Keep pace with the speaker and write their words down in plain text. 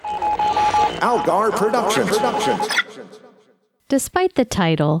Algar Productions. Despite the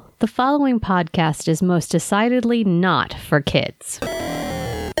title, the following podcast is most decidedly not for kids.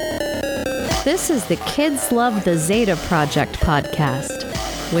 This is the Kids Love the Zeta Project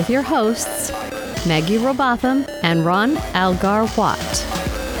podcast with your hosts, Maggie Robotham and Ron Algar Watt.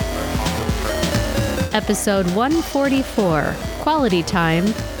 Episode 144, Quality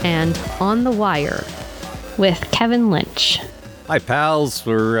Time and On the Wire with Kevin Lynch. Hi, pals.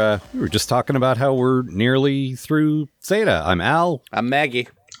 We were just talking about how we're nearly through Zeta. I'm Al. I'm Maggie.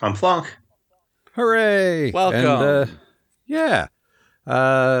 I'm Flunk. Hooray! Welcome.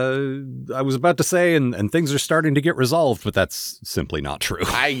 And, I was about to say, and things are starting to get resolved, but that's simply not true.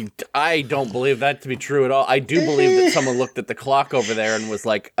 I don't believe that to be true at all. I do believe that someone looked at the clock over there and was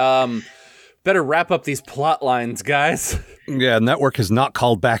like, better wrap up these plot lines, guys. Yeah, network has not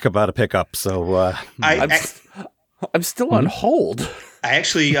called back about a pickup, so I'm still on hold. I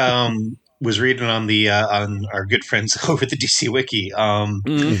actually was reading on the on our good friends over at the DC Wiki.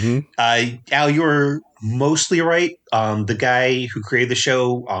 Al, you were mostly right. The guy who created the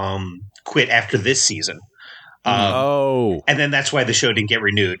show quit after this season. And then that's why the show didn't get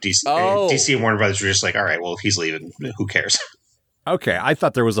renewed. DC and Warner Brothers were just like, all right, well, if he's leaving, who cares? Okay, I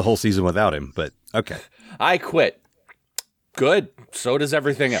thought there was a whole season without him, but okay. I quit. Good. So does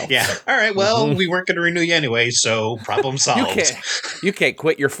everything else. Yeah. All right. Well, we weren't going to renew you anyway, so problem solved. You can't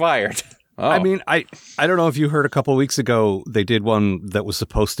quit. You're fired. Oh. I mean, I don't know if you heard a couple of weeks ago, they did one that was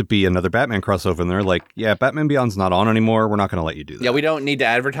supposed to be another Batman crossover, and they're like, yeah, Batman Beyond's not on anymore. We're not going to let you do that. Yeah, we don't need to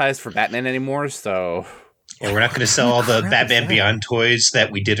advertise for Batman anymore, so... Or we're not going to sell all the Batman Beyond toys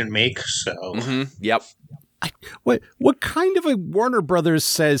that we didn't make, so... Yep. What kind of a Warner Brothers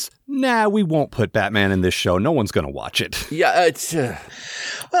says, nah, we won't put Batman in this show. No one's going to watch it. Yeah, it's... Well,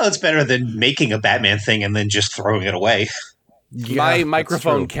 it's better than making a Batman thing and then just throwing it away. Yeah, my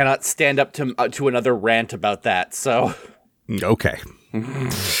microphone cannot stand up to another rant about that, so... Okay.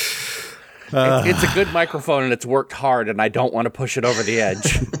 It's a good microphone and it's worked hard and I don't want to push it over the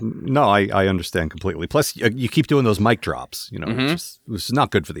edge. No, I understand completely. Plus, you keep doing those mic drops, you know, which is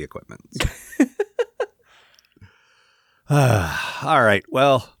not good for the equipment. All right,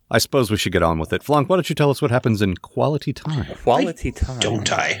 well, I suppose we should get on with it. Flunk, why don't you tell us what happens in Quality Time? Quality Time.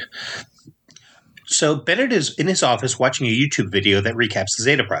 Don't I? So Bennett is in his office watching a YouTube video that recaps the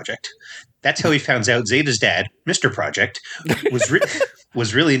Zeta Project. That's how he finds out Zeta's dad, Mr. Project,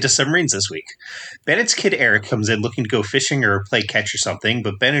 was really into submarines this week. Bennett's kid Eric comes in looking to go fishing or play catch or something,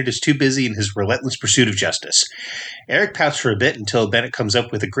 but Bennett is too busy in his relentless pursuit of justice. Eric pouts for a bit until Bennett comes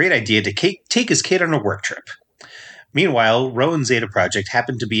up with a great idea to take his kid on a work trip. Meanwhile, Ro and Zeta Project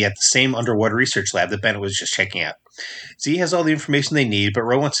happen to be at the same underwater research lab that Bennett was just checking out. Z has all the information they need, but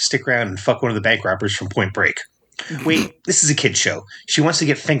Ro wants to stick around and fuck one of the bank robbers from Point Break. Wait, this is a kid's show. She wants to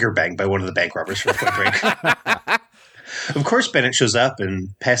get finger banged by one of the bank robbers from Point Break. Of course, Bennett shows up and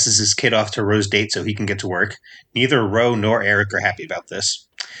passes his kid off to Ro's date so he can get to work. Neither Ro nor Eric are happy about this.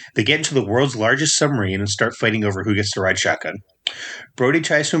 They get into the world's largest submarine and start fighting over who gets to ride shotgun. Brody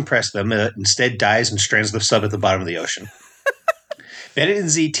tries to impress them, instead dies and strands the sub at the bottom of the ocean. Bennett and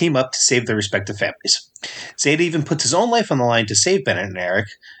Z team up to save their respective families. Zeta even puts his own life on the line to save Bennett and Eric,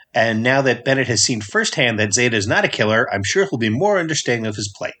 and now that Bennett has seen firsthand that Zeta is not a killer, I'm sure he'll be more understanding of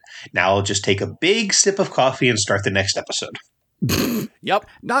his plight. Now I'll just take a big sip of coffee and start the next episode. Yep.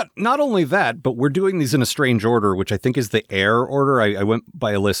 Not only that, but we're doing these in a strange order, which I think is the air order. I went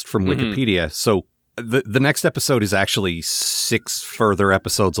by a list from Wikipedia, so the next episode is actually 6 further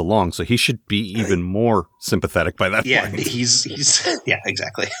episodes along, so he should be even more sympathetic by that point. Yeah, he's yeah,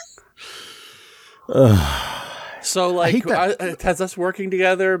 exactly. So, like, has us working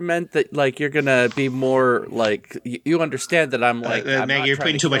together meant that, like, you're gonna be more, like, you understand that I'm, like... Maggie, you're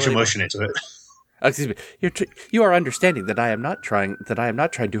putting too much emotion into it. Excuse me. You are understanding that I am not trying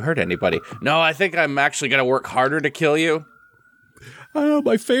to hurt anybody. No, I think I'm actually gonna work harder to kill you.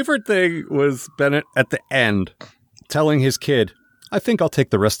 My favorite thing was Bennett at the end telling his kid, I think I'll take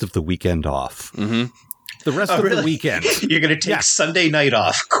the rest of the weekend off. Mm-hmm. The rest of the weekend. You're going to take Sunday night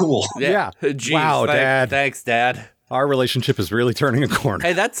off. Cool. Yeah. Jeez, wow, Dad. Thanks, Dad. Our relationship is really turning a corner.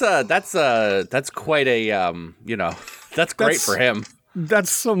 Hey, that's quite a, that's great for him.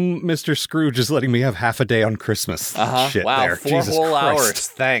 That's some Mr. Scrooge is letting me have half a day on Christmas. Shit wow, there. 4 Jesus whole Christ. hours.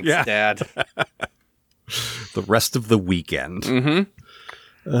 Thanks, Dad. The rest of the weekend. Mm-hmm.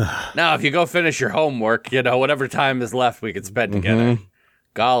 Now, if you go finish your homework, whatever time is left, we can spend together.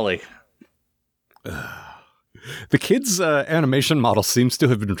 Golly. The kid's animation model seems to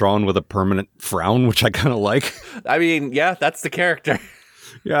have been drawn with a permanent frown, which I kind of like. I mean, yeah, that's the character.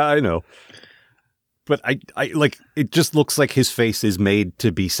 Yeah, I know. But I like, it just looks like his face is made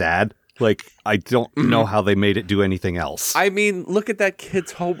to be sad. Like, I don't know how they made it do anything else. I mean, look at that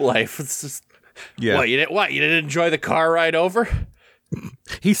kid's home life. It's just Yeah. What? You didn't enjoy the car ride over?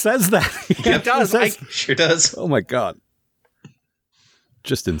 He says that. He does. Sure does. Oh my god.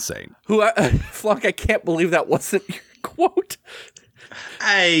 Just insane. Flunk, I can't believe that wasn't your quote.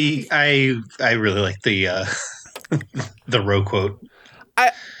 I really like the the Roe quote.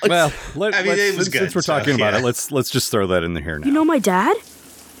 It was good, since we're talking about it, let's just throw that in here now. You know my dad?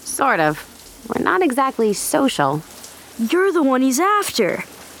 Sort of. We're not exactly social. You're the one he's after.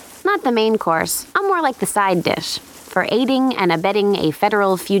 Not the main course. I'm more like the side dish. For aiding and abetting a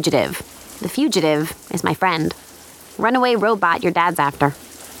federal fugitive. The fugitive is my friend. Runaway robot your dad's after.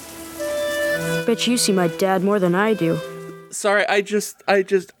 Bet you see my dad more than I do. Sorry,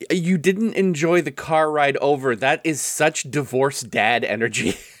 you didn't enjoy the car ride over. That is such divorced dad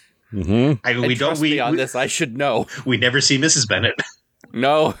energy. Mm-hmm. We trust me on this. I should know. We never see Mrs. Bennett.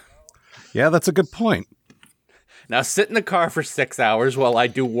 No. Yeah, that's a good point. Now sit in the car for 6 hours while I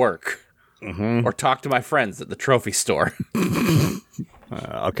do work. Mm-hmm. Or talk to my friends at the trophy store.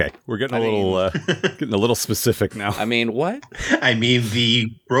 Okay, we're getting a little specific now. I mean, what? I mean the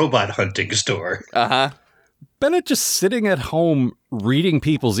robot hunting store. Uh-huh. Bennett just sitting at home reading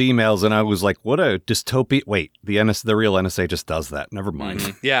people's emails, and I was like, what a dystopia. Wait, the real NSA just does that. Never mind.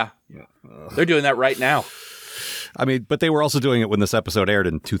 Mm-hmm. Yeah. They're doing that right now. I mean, but they were also doing it when this episode aired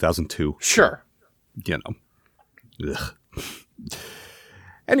in 2002. Sure. You know. Ugh.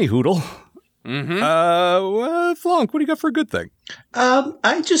 Any hoodle. Mm-hmm. Flonk, what do you got for a good thing?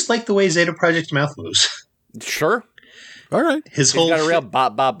 I just like the way Zeta Project's mouth moves. Sure. All right. He's got a real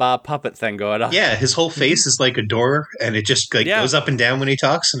bop puppet thing going on. Yeah, his whole face is like a door, and it just goes up and down when he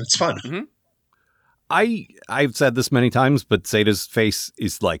talks, and it's fun. Mm-hmm. I've said this many times, but Zeta's face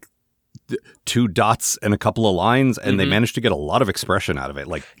is like 2 dots and a couple of lines, and they managed to get a lot of expression out of it,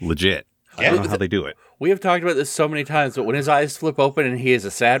 like legit. I don't know how they do it. We have talked about this so many times, but when his eyes flip open and he is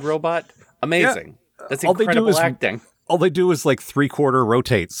a sad robot, amazing. Yeah. That's incredible acting. All they do is like 3/4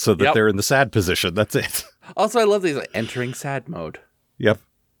 rotate so that they're in the sad position. That's it. Also, I love these entering sad mode. Yep.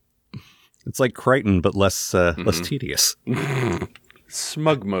 It's like Crichton, but less tedious.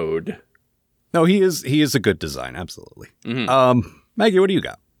 Smug mode. No, he is a good design, absolutely. Maggie, what do you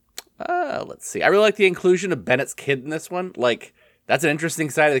got? Let's see. I really like the inclusion of Bennett's kid in this one. Like, that's an interesting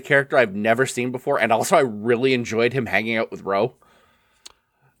side of the character I've never seen before, and also I really enjoyed him hanging out with Ro.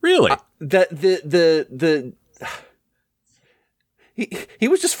 Really? He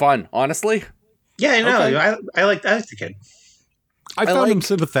was just fun, honestly. Yeah, I know. Okay. I like the kid. I found him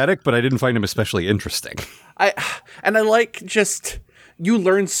sympathetic, but I didn't find him especially interesting. I like just you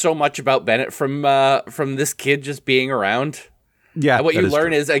learn so much about Bennett from this kid just being around. Yeah, and what you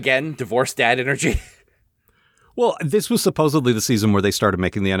learn is again divorced dad energy. Well, this was supposedly the season where they started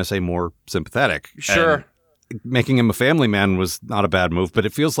making the NSA more sympathetic. Sure. Making him a family man was not a bad move, but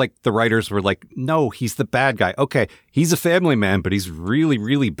it feels like the writers were like, no, he's the bad guy. Okay, he's a family man, but he's really,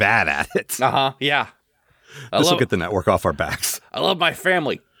 really bad at it. Uh-huh, yeah. This will get the network off our backs. I love my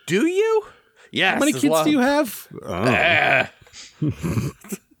family. Do you? Yes. How many kids do you have? Oh. Yeah.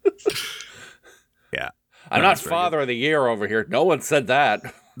 I'm not father of the year over here. No one said that.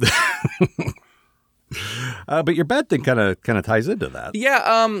 But your bad thing kind of ties into that.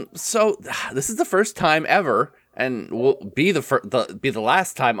 Yeah. So this is the first time ever, and will be the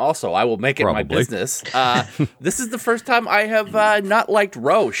last time. Also, I will make it my business. This is the first time I have not liked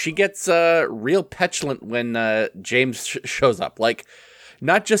Ro. She gets real petulant when James shows up. Like,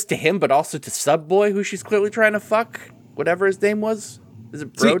 not just to him, but also to Subboy, who she's clearly trying to fuck. Whatever his name was. Is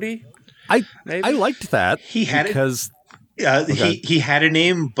it Brody? I liked that. He had because. Okay. He had a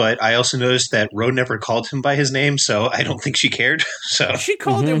name, but I also noticed that Ro never called him by his name, so I don't think she cared. So she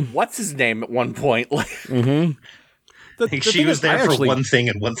called him what's his name at one point. I think she was there for one thing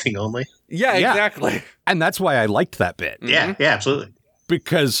and one thing only. Yeah, exactly. And that's why I liked that bit. Yeah, absolutely.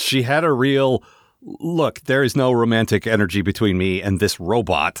 Because she had a real look. There is no romantic energy between me and this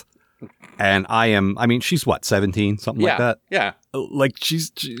robot. And she's what, 17, something like that. Yeah, like she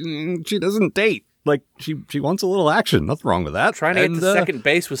doesn't date. Like, she wants a little action. Nothing wrong with that. Trying to get to second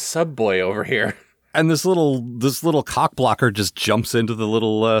base with Subboy over here. And this little cock blocker just jumps into the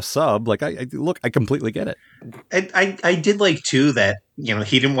little sub. Like, I completely get it. I did like, too, that,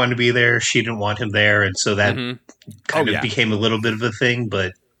 he didn't want to be there. She didn't want him there. And so that kind of became a little bit of a thing.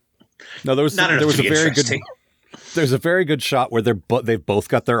 But no, there was a very good... There's a very good shot where they've both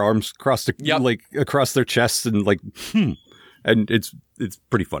got their arms across their chests and and it's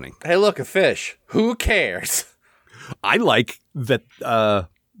pretty funny. Hey, look, a fish. Who cares? I like that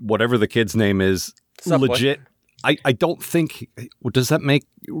whatever the kid's name is, Subway. legit I don't think... Does that make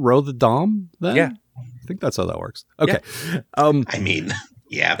Ro the Dom then? Yeah. I think that's how that works. Okay. Yeah. I mean,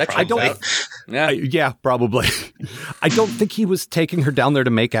 yeah, That probably. Yeah. Probably. I don't think he was taking her down there to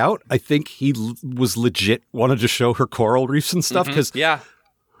make out. I think he was legit wanted to show her coral reefs and stuff because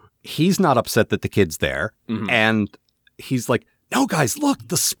he's not upset that the kid's there. And he's like, no, guys, look,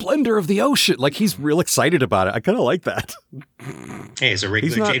 the splendor of the ocean. Like, he's real excited about it. I kind of like that. Hey, he's a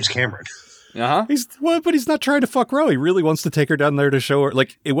regular James Cameron. But he's not trying to fuck Ro. He really wants to take her down there to show her.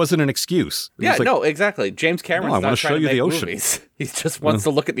 Like, it wasn't an excuse. Yeah, no, exactly. James Cameron's not trying to make movies. He just wants to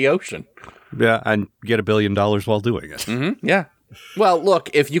look at the ocean. Yeah, and get $1 billion while doing it. Yeah. Well, look,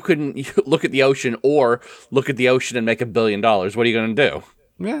 if you couldn't look at the ocean or look at the ocean and make $1 billion, what are you going to do?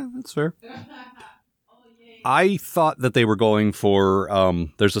 Yeah, that's fair. I thought that they were going for,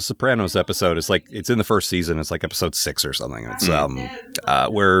 there's a Sopranos episode. It's in the first season. It's like episode 6 or something. It's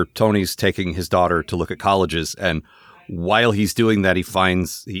where Tony's taking his daughter to look at colleges. And while he's doing that, he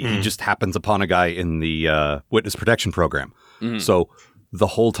finds, he just happens upon a guy in the witness protection program. So the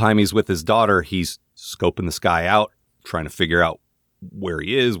whole time he's with his daughter, he's scoping this guy out, trying to figure out where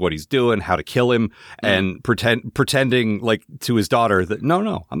he is, what he's doing, how to kill him, and pretending like to his daughter that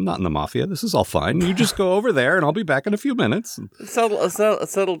no, I'm not in the mafia. This is all fine. You just go over there, and I'll be back in a few minutes.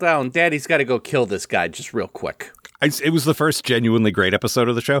 Settle down. Daddy's got to go kill this guy just real quick. It was the first genuinely great episode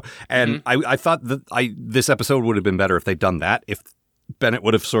of the show, and I thought that this episode would have been better if they'd done that. If Bennett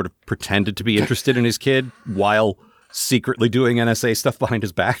would have sort of pretended to be interested in his kid while secretly doing NSA stuff behind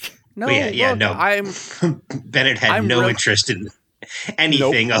his back. No, Bennett had no interest in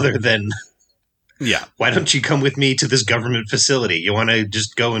anything other than, why don't you come with me to this government facility? You want to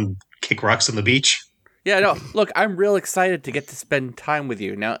just go and kick rocks on the beach? Yeah, no, look, I'm real excited to get to spend time with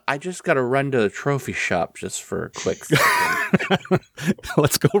you. Now, I just got to run to the trophy shop just for a quick second.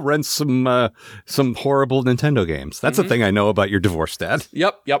 Let's go rent some horrible Nintendo games. That's a thing I know about your divorced dad.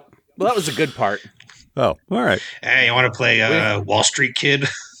 Yep. Well, that was a good part. Oh, all right. Hey, you want to play Wall Street Kid?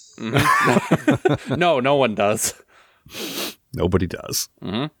 No, no one does. Nobody does.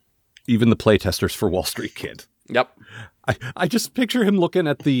 Even the playtesters for Wall Street Kid. Yep. I just picture him looking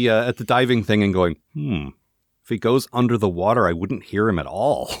at the diving thing and going, if he goes under the water, I wouldn't hear him at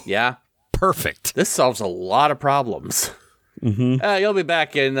all. Yeah. Perfect. This solves a lot of problems. You'll be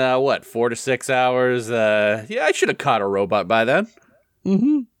back in, 4 to 6 hours? I should have caught a robot by then.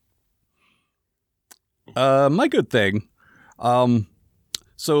 My good thing.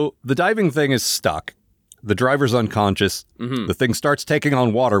 So the diving thing is stuck. The driver's unconscious. The thing starts taking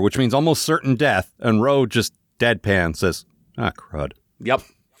on water, which means almost certain death. And Ro just deadpan says, crud. Yep.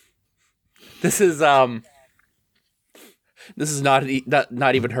 This is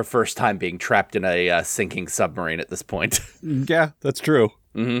not even her first time being trapped in a sinking submarine at this point. Yeah, that's true.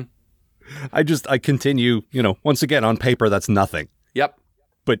 I continue, once again, on paper, that's nothing. Yep.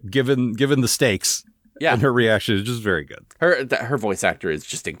 But given the stakes, and her reaction is just very good. Her voice actor is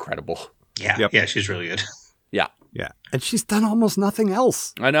just incredible. Yeah, she's really good. Yeah, and she's done almost nothing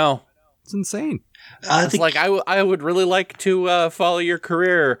else. I know. It's insane. It's like, I would really like to follow your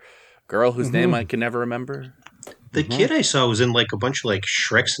career, girl whose name I can never remember. The kid I saw was in like a bunch of like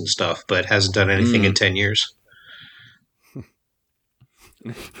Shreks and stuff, but hasn't done anything in 10 years.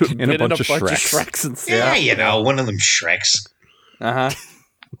 in a bunch of Shreks and stuff. Yeah, one of them Shreks.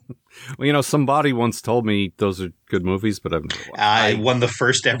 Well, somebody once told me those are good movies, but I've never watched. I won the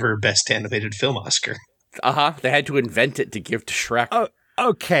first ever Best Animated Film Oscar. They had to invent it to give to Shrek.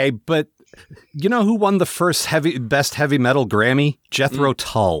 Okay, but you know who won the first Best Heavy Metal Grammy? Jethro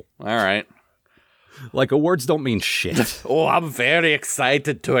Tull. All right. Like, awards don't mean shit. I'm very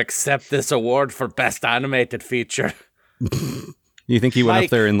excited to accept this award for Best Animated Feature. You think he went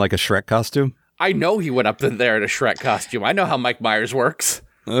up there in like a Shrek costume? I know he went up there in a Shrek costume. I know how Mike Myers works.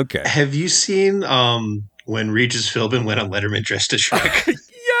 Okay. Have you seen when Regis Philbin went on Letterman dressed as Shrek?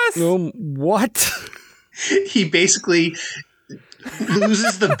 Yes. What? He basically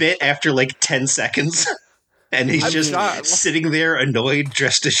loses the bit after like 10 seconds, and he's sitting there annoyed,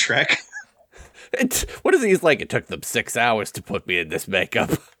 dressed as Shrek. What is he? He's like, it took them 6 hours to put me in this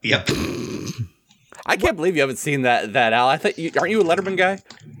makeup. Yep. I can't believe you haven't seen that Al. Aren't you a Letterman guy?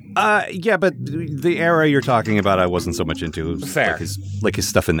 Yeah, but the era you're talking about, I wasn't so much into. It was fair. Like his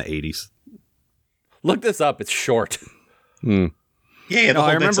stuff in the 80s. Look this up. It's short. Yeah, the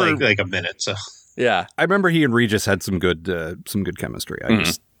whole bit's like a minute. So yeah, I remember he and Regis had some good chemistry.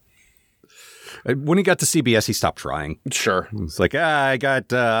 When he got to CBS, he stopped trying. Sure. It's like, I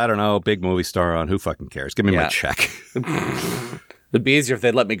got, I don't know, big movie star on. Who fucking cares? Give me my check. It'd be easier if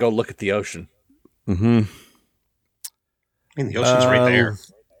they'd let me go look at the ocean. I mean, the ocean's right there.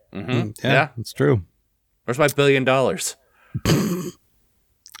 Yeah, it's true. Where's my $1 billion?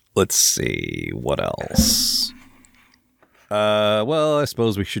 Let's see. What else? Well, I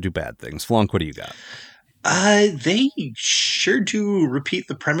suppose we should do bad things. Flonk, what do you got? They sure do repeat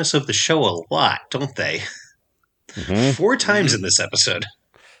the premise of the show a lot, don't they? 4 times in this episode.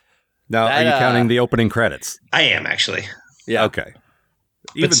 Now, are you counting the opening credits? I am, actually. Yeah. Okay.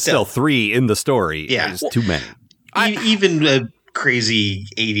 Even still, 3 in the story is too many. Even a crazy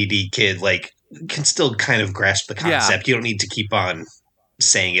ADD kid, like, can still kind of grasp the concept. You don't need to keep on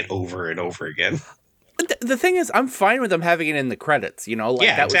saying it over and over again. The thing is, I'm fine with them having it in the credits, you know? Like,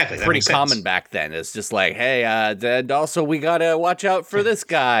 that exactly. was pretty common back then. It's just like, hey, and also we gotta watch out for this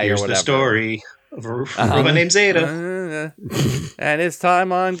guy Here's or whatever. the story of a robot named Zeta. And it's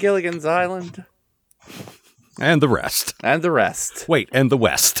time on Gilligan's Island. And the rest. Wait, and the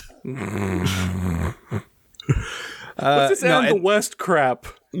West. What's this the West crap?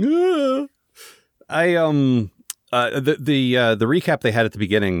 The recap they had at the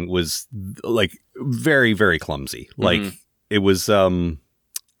beginning was like very, very clumsy. Like it was Lauren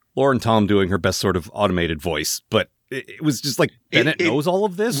Tom doing her best sort of automated voice, but it was just like Bennett knows all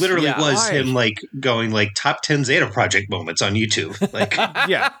of this. Literally was him like going like top 10 Zeta Project moments on YouTube. Like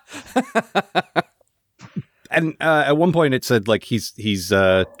yeah. And at one point it said like he's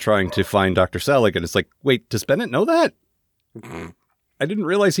trying to find Dr. Selig, and it's like, wait, does Bennett know that? I didn't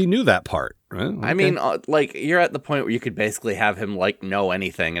realize he knew that part. Okay. I mean, like, you're at the point where you could basically have him, like, know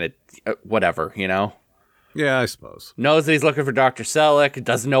anything, and whatever, you know? Yeah, I suppose. Knows that he's looking for Dr. Selleck,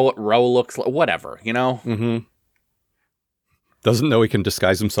 doesn't know what Ro looks like, whatever, you know? Mm-hmm. Doesn't know he can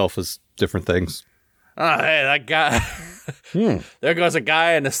disguise himself as different things. Oh, hey, that guy. There goes a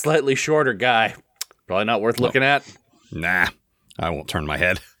guy and a slightly shorter guy. Probably not worth looking at. Nah, I won't turn my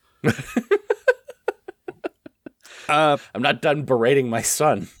head. I'm not done berating my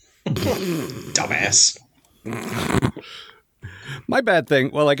son. Dumbass. My bad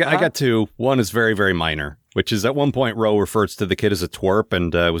thing. Well, I got 2. One is very, very minor, which is at one point Ro refers to the kid as a twerp,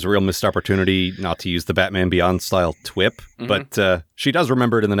 and it was a real missed opportunity not to use the Batman Beyond style twip. But she does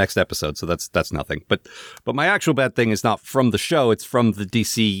remember it in the next episode, so that's nothing. But my actual bad thing is not from the show; it's from the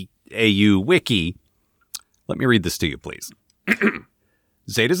DCAU wiki. Let me read this to you, please.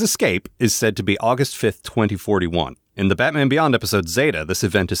 Zeta's escape is said to be August 5th, 2041. In the Batman Beyond episode Zeta, this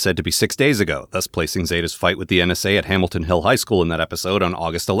event is said to be 6 days ago, thus placing Zeta's fight with the NSA at Hamilton Hill High School in that episode on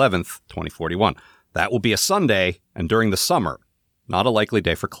August 11th, 2041. That will be a Sunday and during the summer, not a likely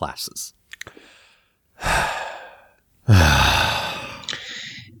day for classes.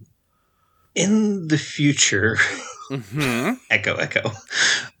 In the future, echo,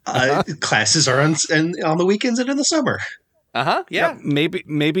 classes are on the weekends and in the summer. Yeah.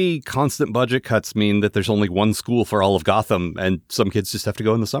 Maybe constant budget cuts mean that there's only one school for all of Gotham, and some kids just have to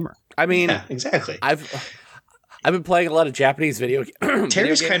go in the summer. I mean, exactly. I've been playing a lot of Japanese video games.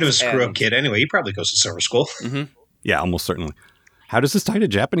 Terry's kind of a screw-up kid anyway. He probably goes to summer school. Yeah, almost certainly. How does this tie to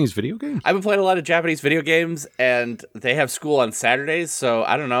Japanese video games? I've been playing a lot of Japanese video games, and they have school on Saturdays, so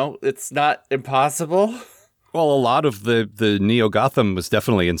I don't know. It's not impossible. Well, a lot of the Neo Gotham was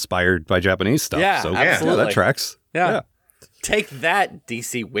definitely inspired by Japanese stuff. Yeah, so absolutely. Yeah, that tracks. Yeah. Take that,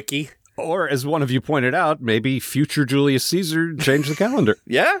 DC Wiki. Or, as one of you pointed out, maybe future Julius Caesar changed the calendar.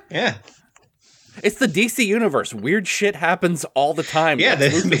 Yeah? Yeah. It's the DC universe. Weird shit happens all the time. Yeah,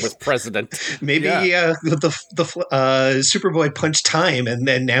 Lex Luthor was president. Maybe the Superboy punched time, and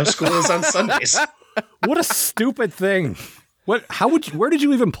then now school is on Sundays. What a stupid thing! Where did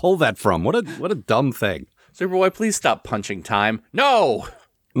you even pull that from? What a dumb thing! Superboy, please stop punching time. No.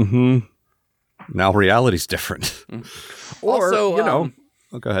 Now reality's different. Or also,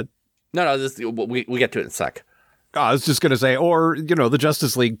 go ahead. No, we get to it in a sec. I was just going to say, or, the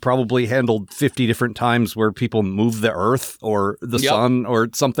Justice League probably handled 50 different times where people move the Earth or the sun or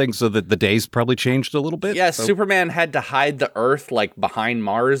something, so that the days probably changed a little bit. Yeah, so Superman had to hide the Earth, like, behind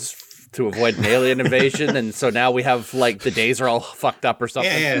Mars to avoid an alien invasion, and so now we have, like, the days are all fucked up or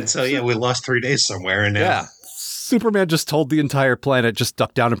something. Yeah, and so, we lost 3 days somewhere, and now... Yeah. Superman just told the entire planet, just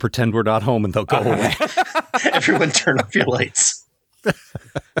duck down and pretend we're not home, and they'll go away. Everyone turn off your lights.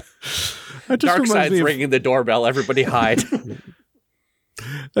 Darkseid's ringing the doorbell. Everybody hide.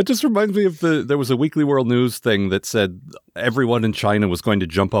 That just reminds me of there was a Weekly World News thing that said everyone in China was going to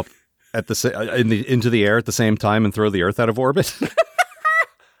jump up at into the air at the same time and throw the Earth out of orbit.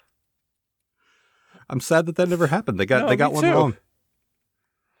 I'm sad that never happened. They got one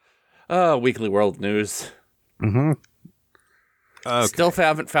wrong. Weekly World News. Okay. Still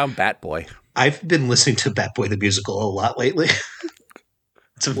haven't found Batboy. I've been listening to Batboy the Musical a lot lately.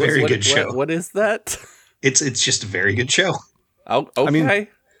 It's a very good show. What is that? It's just a very good show. Oh, okay. I mean,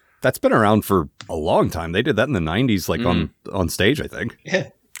 That's been around for a long time. They did that in the 90s, like on stage, I think. Yeah.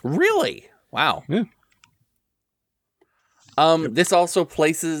 Really? Wow. Yeah. This also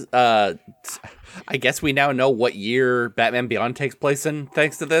places, I guess we now know what year Batman Beyond takes place in,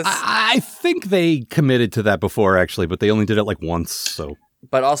 thanks to this. I think they committed to that before, actually, but they only did it like once, so.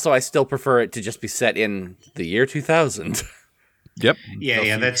 But also, I still prefer it to just be set in the year 2000. Yep. Yeah,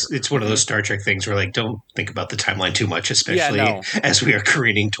 it's one of those Star Trek things where, like, don't think about the timeline too much, especially as we are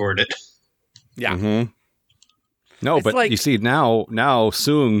careening toward it. Yeah. Mm-hmm. No, It's but like- you see, now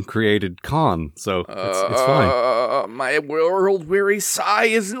Soong created Khan, so it's fine. My world-weary sigh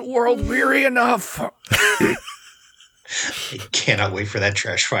isn't world-weary enough. I cannot wait for that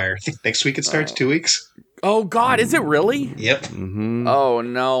trash fire. I think next week it starts, 2 weeks. Oh, God, is it really? Yep. Mm-hmm. Oh,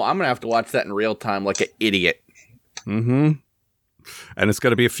 no, I'm going to have to watch that in real time like an idiot. Mm-hmm. And it's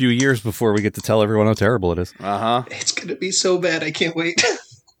going to be a few years before we get to tell everyone how terrible it is. Uh-huh. It's going to be so bad. I can't wait.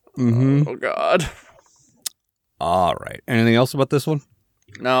 Mm-hmm. Oh, God. All right. Anything else about this one?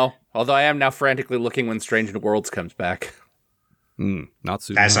 No, although I am now frantically looking when Strange New Worlds comes back. Not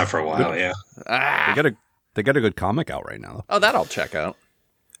soon. That's not for a while, yeah. Ah. They got a good comic out right now. Oh, that I'll check out.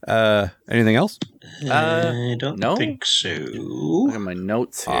 Anything else? I don't no? think so. Look at my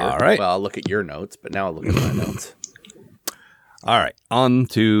notes here. All right. Well, I'll look at your notes, but now I'll look at my notes. All right. On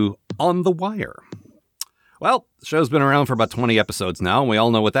to On the Wire. Well, the show's been around for about 20 episodes now, and we all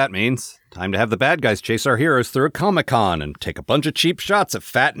know what that means. Time to have the bad guys chase our heroes through a Comic-Con and take a bunch of cheap shots at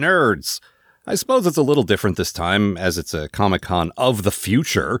fat nerds. I suppose it's a little different this time, as it's a Comic-Con of the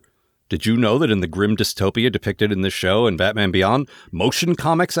future. Did you know that in the grim dystopia depicted in this show and Batman Beyond, motion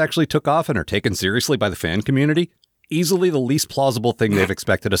comics actually took off and are taken seriously by the fan community? Easily the least plausible thing they've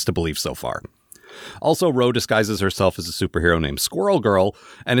expected us to believe so far. Also, Ro disguises herself as a superhero named Squirrel Girl,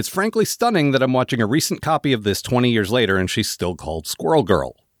 and it's frankly stunning that I'm watching a recent copy of this 20 years later and she's still called Squirrel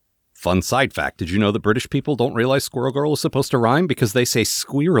Girl. Fun side fact, did you know that British people don't realize Squirrel Girl is supposed to rhyme because they say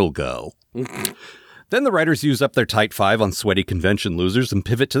Squirrel Girl? Then the writers use up their tight five on sweaty convention losers and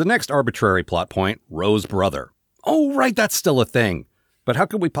pivot to the next arbitrary plot point, Ro's brother. Oh, right, that's still a thing. But how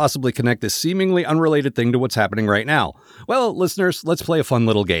could we possibly connect this seemingly unrelated thing to what's happening right now? Well, listeners, let's play a fun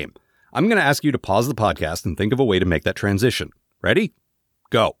little game. I'm going to ask you to pause the podcast and think of a way to make that transition. Ready?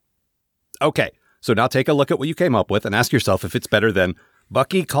 Go. Okay, so now take a look at what you came up with and ask yourself if it's better than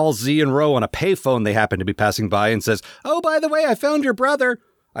Bucky calls Z and Ro on a payphone they happen to be passing by and says, "Oh, by the way, I found your brother."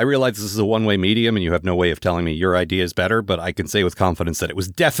 I realize this is a one-way medium and you have no way of telling me your idea is better, but I can say with confidence that it was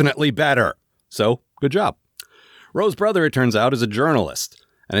definitely better. So, good job. Ro's brother, it turns out, is a journalist.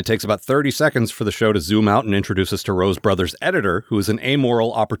 And it takes about 30 seconds for the show to zoom out and introduce us to Ro's brother's editor, who is an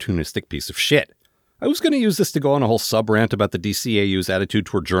amoral, opportunistic piece of shit. I was going to use this to go on a whole sub-rant about the DCAU's attitude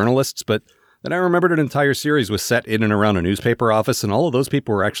toward journalists, but then I remembered an entire series was set in and around a newspaper office, and all of those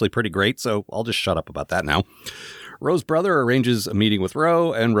people were actually pretty great, so I'll just shut up about that now. Ro's brother arranges a meeting with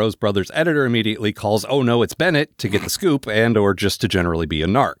Ro, and Ro's brother's editor immediately calls "Oh no, it's Bennett" to get the scoop and or just to generally be a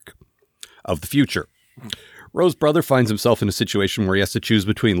narc of the future. Ro's brother finds himself in a situation where he has to choose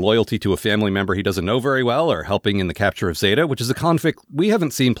between loyalty to a family member he doesn't know very well or helping in the capture of Zeta, which is a conflict we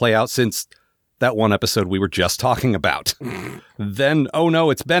haven't seen play out since that one episode we were just talking about. Then, "Oh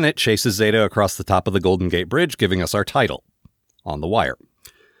no, it's Bennett" chases Zeta across the top of the Golden Gate Bridge, giving us our title, On the Wire.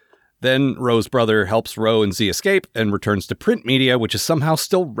 Then Ro's brother helps Ro and Z escape and returns to print media, which is somehow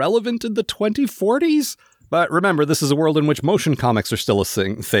still relevant in the 2040s? But remember, this is a world in which motion comics are still a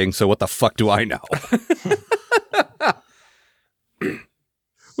thing, so what the fuck do I know?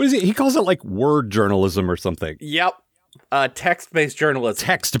 What is he? He calls it like word journalism or something. Yep. Text-based journalism.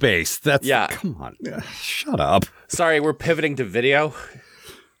 Text-based. That's, yeah. Come on. Shut up. Sorry, we're pivoting to video.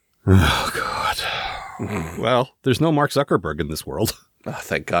 Oh, God. Well, there's no Mark Zuckerberg in this world. Oh,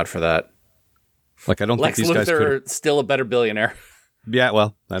 thank God for that. Like, I don't Lex think these guys could. Luthor still a better billionaire. Yeah,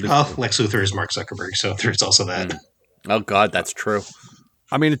 well, that is. Oh, Lex Luthor is Mark Zuckerberg, so there's also that. Oh, God, that's true.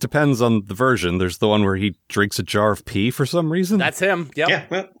 I mean, it depends on the version. There's the one where he drinks a jar of pee for some reason. That's him. Yep. Yeah,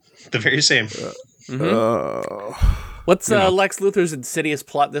 well, the very same. What's Lex Luthor's insidious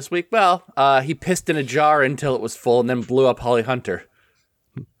plot this week? Well, he pissed in a jar until it was full and then blew up Holly Hunter.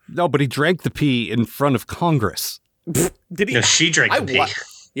 No, but he drank the pee in front of Congress. Did he? No, she drank the pee.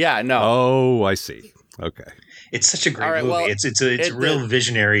 Yeah, no. Oh, I see. Okay. It's such a great All right, movie. well, It's a real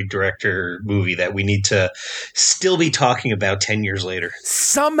visionary director movie that we need to still be talking about 10 years later.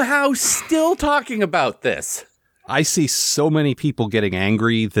 Somehow still talking about this. I see so many people getting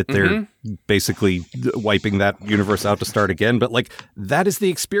angry that they're basically wiping that universe out to start again. But, like, that is the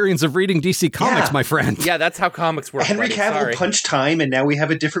experience of reading DC Comics, my friend. Yeah, that's how comics work. Henry buddy. Cavill Sorry. punched time, and now we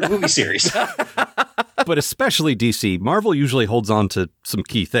have a different movie series. but especially DC. Marvel usually holds on to some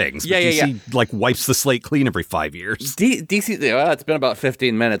key things. But DC like wipes the slate clean every 5 years. DC, it's been about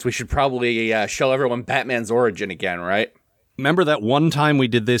 15 minutes. We should probably show everyone Batman's origin again, right? Remember that one time we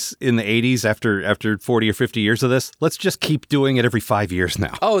did this in the 80s after 40 or 50 years of this? Let's just keep doing it every 5 years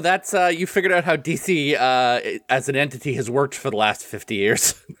now. Oh, that's, you figured out how DC as an entity has worked for the last 50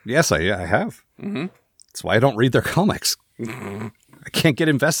 years. Yes, I have. Mm-hmm. That's why I don't read their comics. I can't get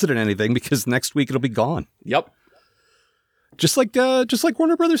invested in anything because next week it'll be gone. Yep. Just like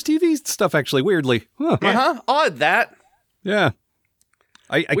Warner Brothers TV stuff, actually, weirdly. Huh. Odd that. Yeah.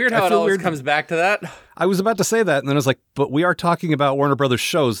 Weird how it always comes back to that. I was about to say that, and then I was like, but we are talking about Warner Brothers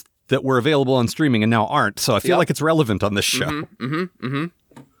shows that were available on streaming and now aren't, so I feel like it's relevant on this show. I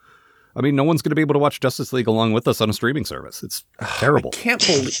mean, no one's going to be able to watch Justice League along with us on a streaming service. It's terrible. I can't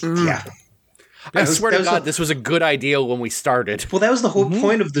believe... Yeah. I swear to God, this was a good idea when we started. Well, that was the whole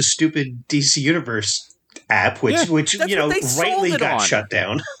point of the stupid DC Universe app, which rightly got shut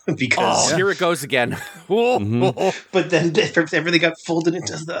down because here it goes again. But then everything got folded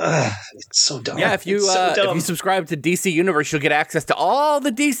into the. It's so dumb. Yeah, if you subscribe to DC Universe, you'll get access to all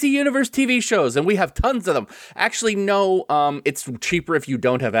the DC Universe TV shows, and we have tons of them. Actually, no, it's cheaper if you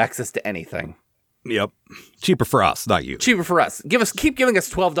don't have access to anything. Yep, cheaper for us, not you. Cheaper for us. Keep giving us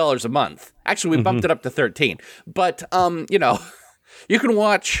 $12 a month. Actually, we bumped it up to $13. But you can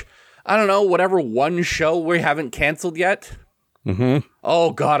watch. I don't know, whatever one show we haven't canceled yet. Mm-hmm.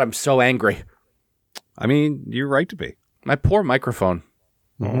 Oh, God, I'm so angry. I mean, you're right to be. My poor microphone.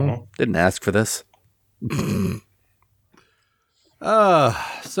 Mm-hmm. Didn't ask for this. Good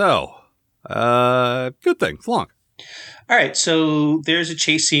thing. Flonk. All right, so there's a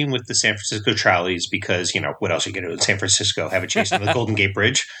chase scene with the San Francisco trolleys because, what else are you going to do in San Francisco? Have a chase on the Golden Gate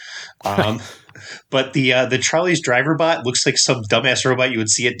Bridge. But the trolley's driver bot looks like some dumbass robot you would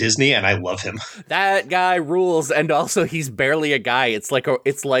see at Disney, and I love him. That guy rules, and also he's barely a guy. It's like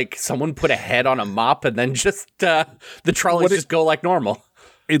someone put a head on a mop, and then just the trolleys just go like normal.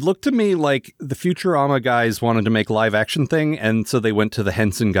 It looked to me like the Futurama guys wanted to make live action thing, and so they went to the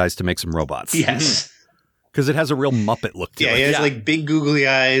Henson guys to make some robots. Yes. Because it has a real Muppet look to it. Yeah, he has like big googly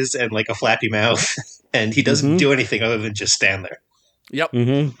eyes and like a flappy mouth, and he doesn't do anything other than just stand there. Yep.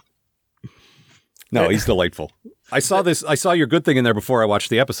 Mm-hmm. No, he's delightful. I saw your good thing in there before I watched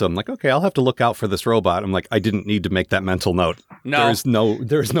the episode. I'm like, okay, I'll have to look out for this robot. I'm like, I didn't need to make that mental note. No.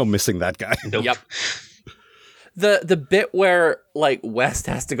 There is no missing that guy. Nope. Yep. The bit where like West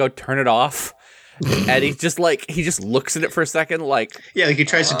has to go turn it off. And he just looks at it for a second, like he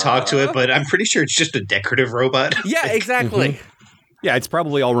tries to talk to it, but I'm pretty sure it's just a decorative robot. Yeah, exactly. Yeah, it's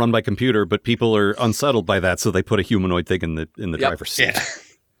probably all run by computer, but people are unsettled by that, so they put a humanoid thing in the driver's seat.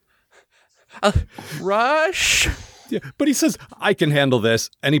 Yeah. Rush. Yeah, but he says, "I can handle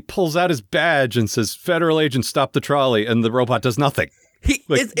this," and he pulls out his badge and says, "Federal agent, stop the trolley," and the robot does nothing.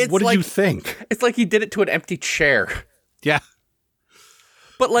 What did you think? It's like he did it to an empty chair. Yeah.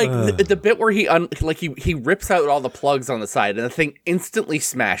 But like the bit where he rips out all the plugs on the side and the thing instantly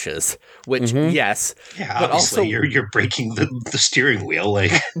smashes, which yes, yeah, but obviously also you're breaking the steering wheel,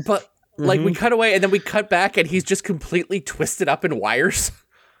 like. But like we cut away and then we cut back and he's just completely twisted up in wires.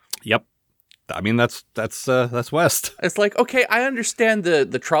 Yep, I mean that's West. It's like, okay, I understand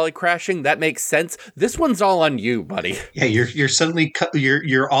the trolley crashing, that makes sense. This one's all on you, buddy. Yeah, you're suddenly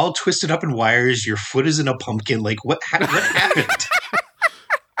you're all twisted up in wires. Your foot is in a pumpkin. Like what happened?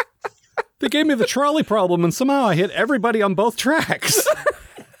 They gave me the trolley problem, and somehow I hit everybody on both tracks.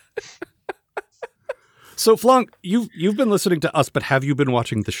 So, Flonk, you've been listening to us, but have you been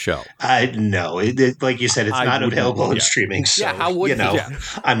watching the show? No. Like you said, it's not available on streaming. So, how would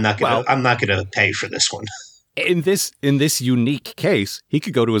I'm not gonna pay for this one. In this unique case, he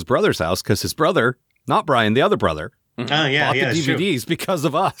could go to his brother's house because his brother, not Brian, the other brother, bought the DVDs because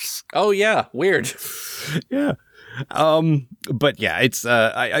of us. Oh yeah, weird. Yeah. But yeah, it's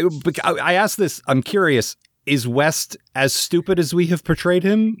I asked this. I'm curious. Is West as stupid as we have portrayed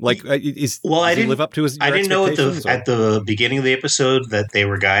him? Like, does he live up to his? I didn't know at the beginning of the episode that they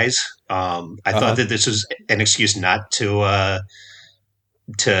were guys. I thought that this was an excuse not to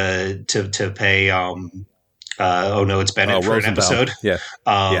pay. Oh no, it's Bennett for an episode. Yeah.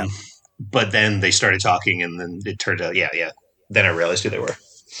 But then they started talking, and then it turned out, yeah. Then I realized who they were.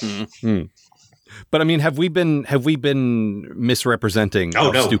 Mm-hmm. But I mean, have we been misrepresenting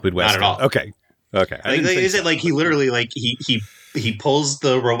stupid West? Not at all. Okay. Is it like he literally he pulls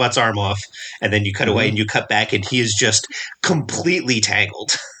the robot's arm off, and then you cut away and you cut back, and he is just completely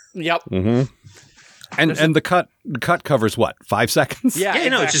tangled. Yep. Mm-hmm. And the cut covers what, 5 seconds? Yeah,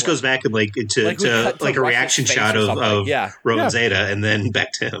 exactly. It just goes back and to a reaction shot of Roman Zeta, and then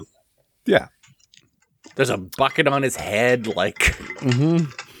back to him. Yeah. There's a bucket on his head, like...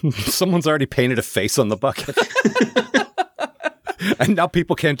 Someone's already painted a face on the bucket. And now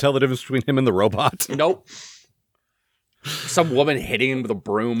people can't tell the difference between him and the robot. Nope. Some woman hitting him with a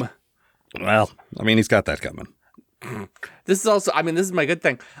broom. Well, I mean, he's got that coming. This is also, I mean, this is my good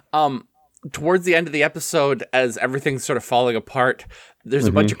thing. Towards the end of the episode, as everything's sort of falling apart, there's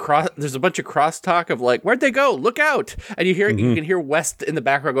a bunch of crosstalk of like, where'd they go? Look out! And you can hear West in the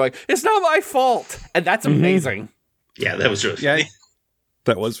background going, "It's not my fault," and that's amazing. Yeah, that was really funny.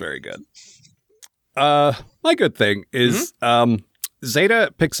 That was very good. My good thing is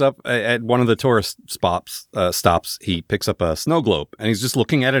Zeta picks up at one of the tourist stops. He picks up a snow globe, and he's just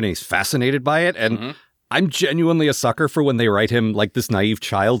looking at it, and he's fascinated by it. And I'm genuinely a sucker for when they write him like this naive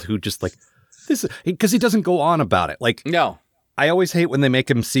child who just like this, because he doesn't go on about it. Like, no, I always hate when they make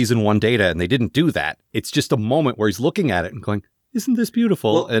him season 1 Data, and they didn't do that. It's just a moment where he's looking at it and going, "Isn't this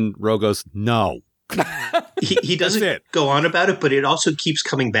beautiful?" Well, and Ro goes, "No." He doesn't go on about it, but it also keeps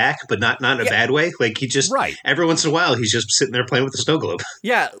coming back, but not in a bad way. Like he just every once in a while he's just sitting there playing with the snow globe.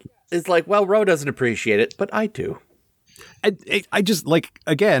 Yeah, it's like, well, Ro doesn't appreciate it, but I do. I just like,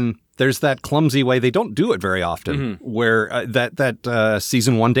 again, there's that clumsy way they don't do it very often, where that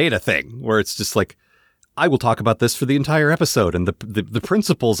season 1 Data thing, where it's just like, I will talk about this for the entire episode, and the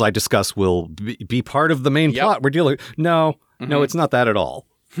principles I discuss will be part of the main plot we're dealing. No, it's not that at all.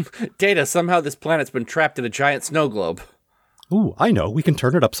 Data, somehow this planet's been trapped in a giant snow globe. Ooh, I know. We can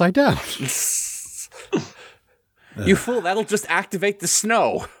turn it upside down. You fool, that'll just activate the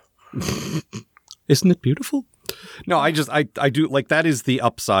snow. Isn't it beautiful? No, I do like, that is the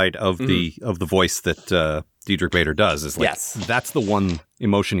upside of the voice that Diedrich Bader does, is like, that's the one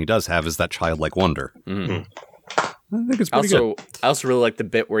emotion he does have, is that childlike wonder. I think it's pretty good. I also really like the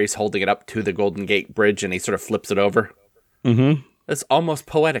bit where he's holding it up to the Golden Gate Bridge and he sort of flips it over. It's almost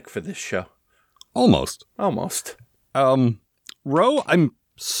poetic for this show. Almost. Ro, I'm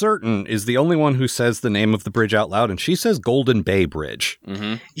certain, is the only one who says the name of the bridge out loud, and she says Golden Bay Bridge.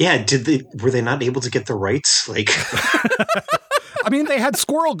 Yeah, were they not able to get the rights? Like, I mean, they had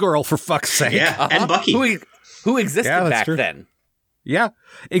Squirrel Girl, for fuck's sake. Yeah, and Bucky, who existed back then. Yeah,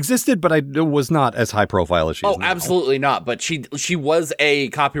 existed, but I was not as high profile as she is now. Absolutely not. But she was a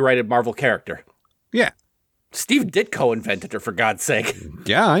copyrighted Marvel character. Yeah. Steve Ditko invented her, for God's sake.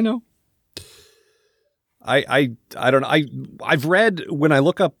 Yeah, I know. I don't know. I've read, when I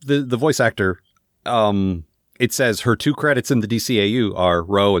look up the voice actor, it says her 2 credits in the DCAU are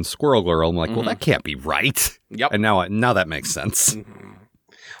Ro and Squirrel Girl. I'm like, well, that can't be right. Yep. And now that makes sense.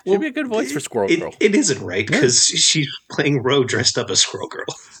 Should be a good voice for Squirrel Girl. It isn't right, because she's playing Ro dressed up as Squirrel Girl.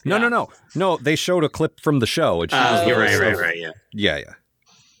 No. They showed a clip from the show. And she was the right. Yeah.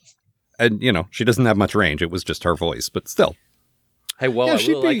 And, she doesn't have much range. It was just her voice, but still. Hey, well, I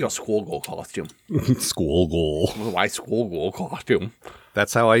really like your Schoolgirl costume. Schoolgirl. Why Schoolgirl costume?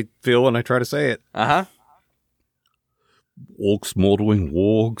 That's how I feel when I try to say it. Walks moldering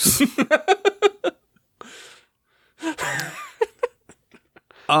wargs.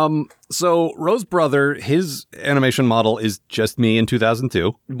 So Ro's brother, his animation model is just me in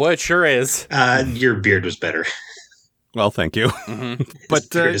 2002. Boy, it sure is. Your beard was better. Well, thank you.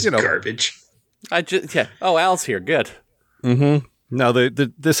 But is garbage. Oh, Al's here. Good. No,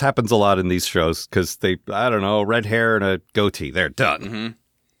 this happens a lot in these shows because red hair and a goatee. They're done.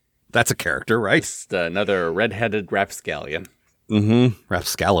 That's a character, right? Just another red-headed rapscallion.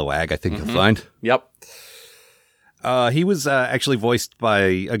 Rapscallowag, I think you'll find. Yep. He was actually voiced by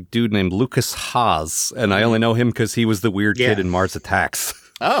a dude named Lucas Haas, and I only know him because he was the weird kid in Mars Attacks.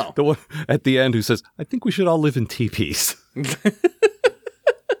 Oh. The one at the end who says, "I think we should all live in teepees."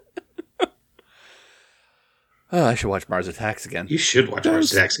 Oh, I should watch Mars Attacks again. You should watch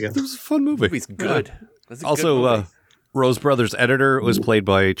Mars Attacks again. It was a fun movie. The movie's good. Yeah. Also, Ro's brother's editor was played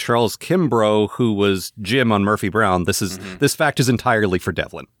by Charles Kimbrough, who was Jim on Murphy Brown. This fact is entirely for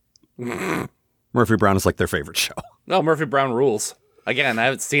Devlin. Murphy Brown is like their favorite show. No, Murphy Brown rules. Again, I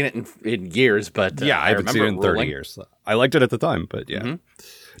haven't seen it in years, but I haven't seen it in 30 years. I liked it at the time, but yeah.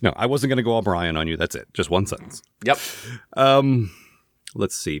 No, I wasn't going to go O'Brien on you. That's it. Just one sentence. Yep.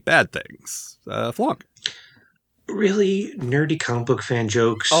 Let's see. Bad things. Flonk. Really nerdy comic book fan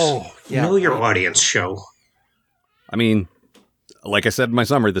jokes. Oh, yeah. Know your audience show. I mean, like I said in my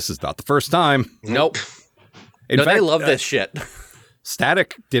summary, this is not the first time. Nope. In fact, they love this shit.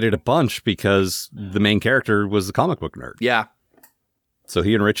 Static did it a bunch because the main character was a comic book nerd. Yeah. So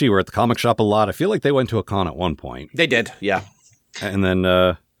he and Richie were at the comic shop a lot. I feel like they went to a con at one point. They did, yeah. And then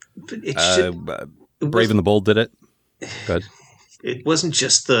Brave and the Bold did it. Good. It wasn't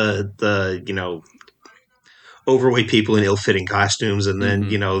just the overweight people in ill-fitting costumes, and then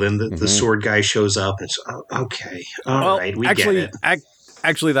then the sword guy shows up, and it's okay, all right, we get it.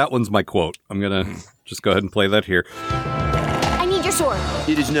 Actually, that one's my quote. I'm gonna just go ahead and play that here. I need your sword.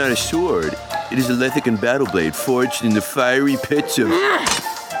 It is not a sword. It is a Lethican battle blade forged in the fiery pits of...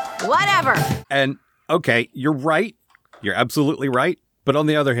 Whatever. And, okay, you're right. You're absolutely right. But on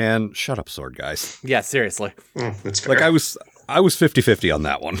the other hand, shut up, sword guys. Yeah, seriously. That's fair. Like, I was 50-50 on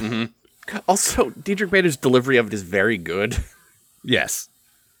that one. Mm-hmm. Also, Diedrich Bader's delivery of it is very good. Yes.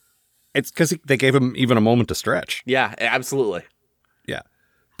 It's because they gave him even a moment to stretch. Yeah, absolutely. Yeah.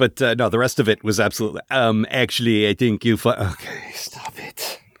 But, no, the rest of it was absolutely... actually, I think you... Okay, stop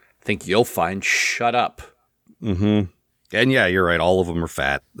it. Think you'll find. Shut up. Mm-hmm. And yeah, you're right. All of them are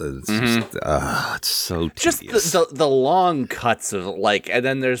fat. It's just, it's so tedious. Just the long cuts of and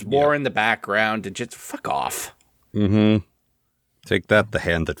then there's more in the background, and just fuck off. Mm-hmm. Take that, the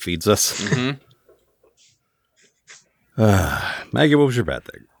hand that feeds us. Mm-hmm. Maggie, what was your bad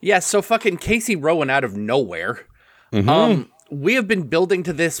thing? Yeah, so fucking Casey Rowan out of nowhere. Mm-hmm. We have been building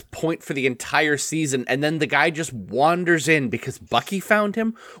to this point for the entire season, and then the guy just wanders in because Bucky found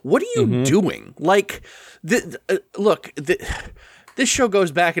him. What are you doing? Like, this show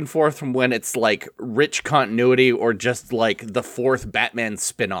goes back and forth from when it's like rich continuity or just like the fourth Batman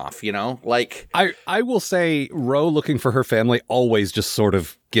spinoff, you know? Like, I will say, Ro looking for her family always just sort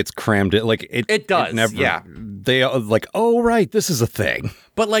of gets crammed in. Like it does. It never, yeah. They are like, oh right, this is a thing.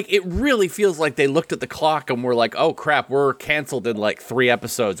 But like, it really feels like they looked at the clock and were like, oh crap, we're canceled in like 3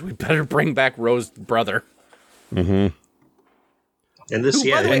 episodes. We better bring back Ro's brother. Mm-hmm. And this,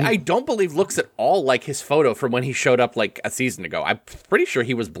 Who, by the way, I don't believe looks at all like his photo from when he showed up like a season ago. I'm pretty sure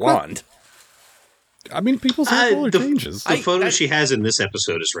he was blonde. I mean, people's hair color changes. The photo she has in this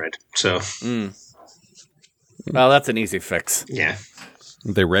episode is red. So, well, that's an easy fix. Yeah,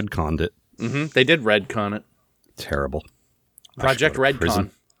 they redconned it. Mm-hmm. They did redcon it. Terrible. Project Redcon.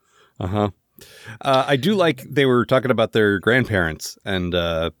 I do like they were talking about their grandparents, and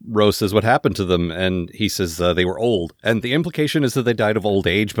Rose says what happened to them, and he says they were old. And the implication is that they died of old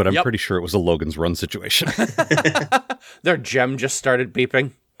age, but I'm pretty sure it was a Logan's Run situation. Their gem just started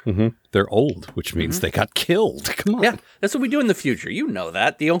beeping. Mm-hmm. They're old, which means they got killed. Come on. Yeah, that's what we do in the future. You know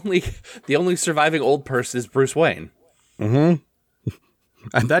that. The only surviving old person is Bruce Wayne. Mm-hmm.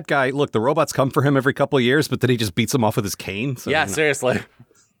 And that guy, look, the robots come for him every couple of years, but then he just beats them off with his cane. So, yeah, seriously.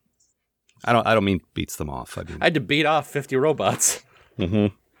 I don't mean beats them off. I mean, I had to beat off 50 robots. Mm-hmm.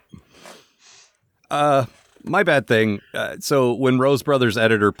 My bad thing. So when Rose Brothers'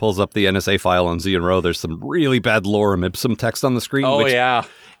 editor pulls up the NSA file on Z and Ro, there's some really bad lorem ipsum text on the screen. Oh, yeah.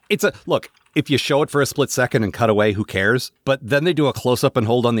 It's look, if you show it for a split second and cut away, who cares? But then they do a close-up and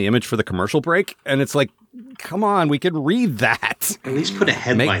hold on the image for the commercial break, and it's like, come on, we can read that. At least put a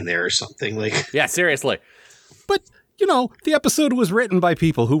headline there or something. Like, yeah, seriously. But, you know, the episode was written by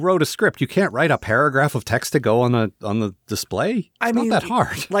people who wrote a script. You can't write a paragraph of text to go on the display. It's not that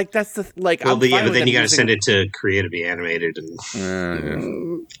hard. Like, that's the like. Well, but then you got to send it to Creative to be animated,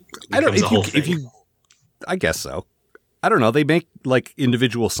 and I don't. If you, I guess so. I don't know. They make like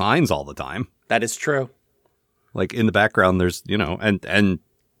individual signs all the time. That is true. Like in the background, there's and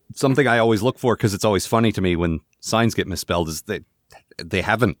something I always look for because it's always funny to me when signs get misspelled is that they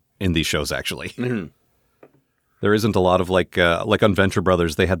haven't in these shows actually. Mm-hmm. There isn't a lot of like on Venture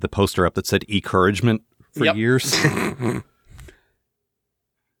Brothers, they had the poster up that said "encouragement" for years.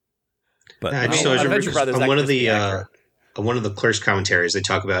 But I just always remember on one of the Clerks commentaries, they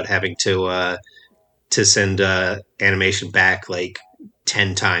talk about having to send animation back like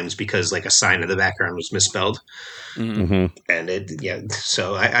 10 times because like a sign in the background was misspelled. Mm-hmm. And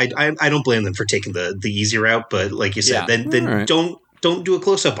so I don't blame them for taking the easy route, but like you said, then right. don't do a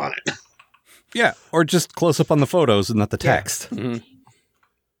close up on it. Yeah, or just close up on the photos and not the text. Yeah.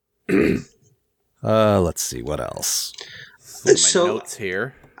 Mm-hmm. Let's see what else. So notes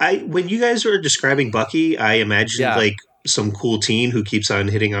here. When you guys were describing Bucky, I imagined like some cool teen who keeps on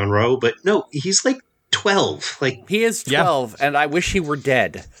hitting on Ro, but no, he's like 12. Like he is 12, and I wish he were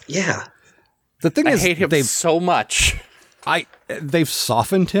dead. Yeah. The thing is, I hate him so much. They've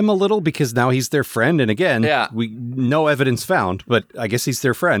softened him a little because now he's their friend, and again, no evidence found, but I guess he's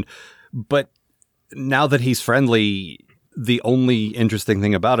their friend. But now that he's friendly, the only interesting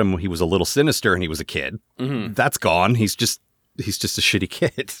thing about him, he was a little sinister and he was a kid. Mm-hmm. That's gone. He's just a shitty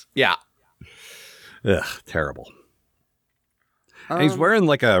kid. Yeah. Ugh, terrible. And he's wearing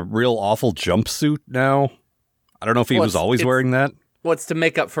like a real awful jumpsuit now. I don't know if he was always wearing that. Well, it's to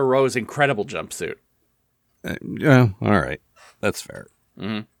make up for Ro's incredible jumpsuit. Yeah, all right. That's fair.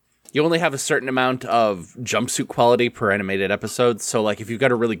 Mm-hmm. You only have a certain amount of jumpsuit quality per animated episode. So, like, if you've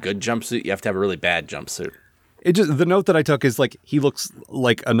got a really good jumpsuit, you have to have a really bad jumpsuit. The note that I took is like he looks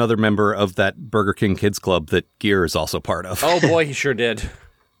like another member of that Burger King Kids Club that Gear is also part of. Oh boy, he sure did.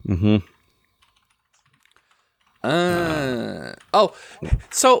 Mm-hmm.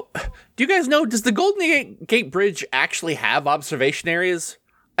 So do you guys know? Does the Golden Gate Bridge actually have observation areas?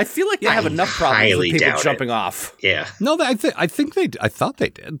 I feel like they have enough problems with people jumping off. Yeah. No, I thought they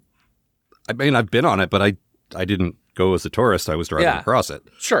did. I mean, I've been on it, but I didn't go as a tourist. I was driving across it.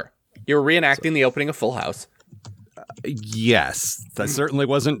 Sure. You were reenacting the opening of Full House. Yes. That certainly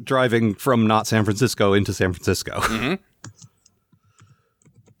wasn't driving from not San Francisco into San Francisco. Mm-hmm.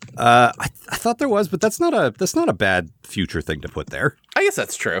 I thought there was, but that's not a bad future thing to put there. I guess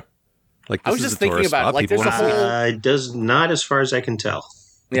that's true. Like, I was just thinking about it. Like, there's a whole. It does not, as far as I can tell.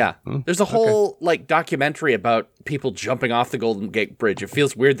 Yeah, there's a whole like documentary about people jumping off the Golden Gate Bridge. It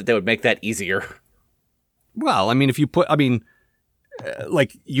feels weird that they would make that easier. Well, I mean, if you put,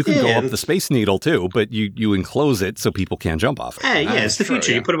 like you can go up the Space Needle too, but you enclose it so people can't jump off it. It's the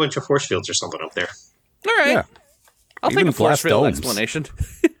future. You put a bunch of force fields or something up there. All right, Yeah. I'll Even take a force field domes. explanation.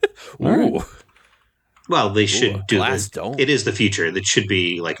 Right. Ooh. Well, they should do glass this. dome. It is the future. That should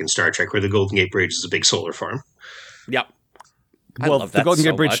be like in Star Trek, where the Golden Gate Bridge is a big solar farm. Yep. I Well, love the that Golden so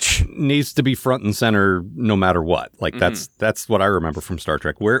Gate Bridge much. needs to be front and center no matter what. Like that's what I remember from Star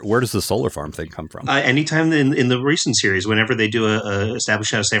Trek. Where does the solar farm thing come from? Anytime in the recent series, whenever they do a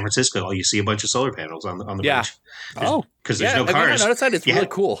establish out of San Francisco, you see a bunch of solar panels on the bridge. Because there's no cars. I noticed that. It's really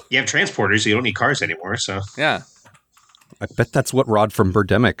cool. You have transporters, so you don't need cars anymore. So Yeah. I bet that's what Rod from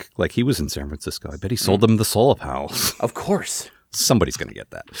Birdemic, like he was in San Francisco. I bet he sold them the solar panels. Of course. Somebody's going to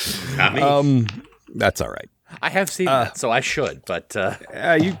get that. not me. That's all right. I have seen that, so I should, but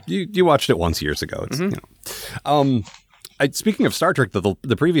You watched it once years ago. It's, speaking of Star Trek,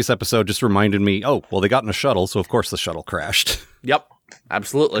 the previous episode just reminded me, they got in a shuttle, so of course the shuttle crashed. Yep,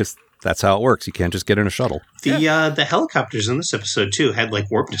 absolutely. That's how it works. You can't just get in a shuttle. The helicopters in this episode, too, had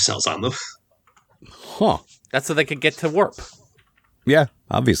like warp nacelles on them. Huh. That's so they could get to warp. Yeah,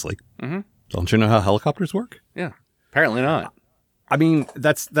 obviously. Mm-hmm. Don't you know how helicopters work? Yeah, apparently not. I mean,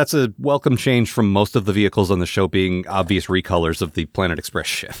 that's a welcome change from most of the vehicles on the show being obvious recolors of the Planet Express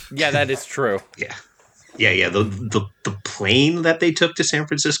ship. Yeah, that is true. Yeah. The plane that they took to San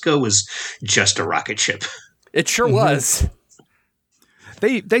Francisco was just a rocket ship. It sure was.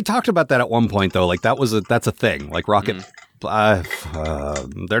 They talked about that at one point though. Like that's a thing. Like rocket.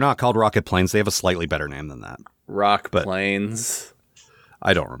 They're not called rocket planes. They have a slightly better name than that. Planes.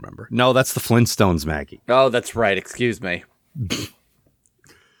 I don't remember. No, that's the Flintstones, Maggie. Oh, that's right. Excuse me.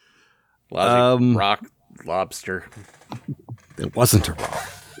 Rock lobster. It wasn't a rock.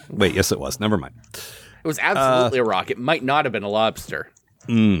 Wait, yes, it was. Never mind. It was absolutely a rock. It might not have been a lobster.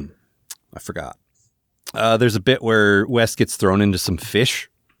 I forgot. There's a bit where West gets thrown into some fish.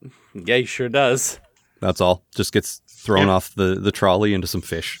 Yeah, he sure does. That's all. Just gets thrown off the trolley into some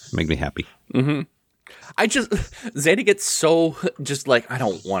fish. Make me happy. Mm-hmm. Zeta gets so just like, I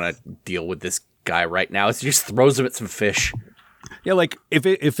don't want to deal with this guy right now. So he just throws him at some fish. Yeah, like if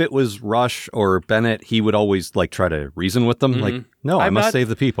it was Rush or Bennett, he would always like try to reason with them. Like, no, I must save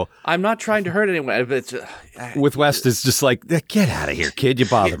the people. I'm not trying to hurt anyone. But with West, it's just like, get out of here, kid. You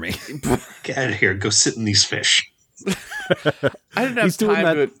bother me. Get out of here. Go sit in these fish. I didn't have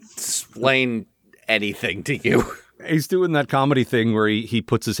time to explain anything to you. He's doing that comedy thing where he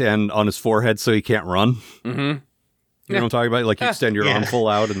puts his hand on his forehead so he can't run. Mm-hmm. You know what I'm talking about? Like you extend your arm full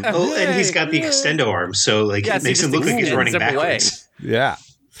out. And and he's got the extendo arm, so like it makes him look like he's running backwards. Yeah.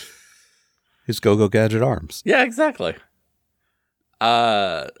 His go-go gadget arms. Yeah, exactly.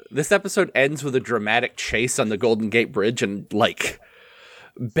 This episode ends with a dramatic chase on the Golden Gate Bridge, and like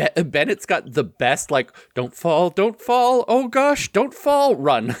Bennett's got the best like don't fall, oh gosh, don't fall,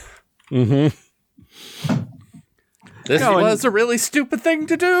 run. Mm-hmm. This was a really stupid thing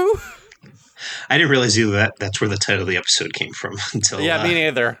to do. I didn't realize either that's where the title of the episode came from until. Yeah, me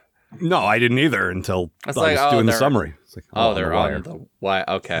neither. No, I didn't either until I was doing the summary. It's like, they're on the wire.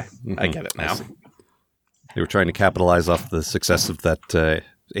 Okay, I get it now. They were trying to capitalize off the success of that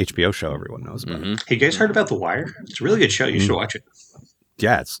HBO show everyone knows about. Hey, you guys heard about The Wire? It's a really good show. You should watch it.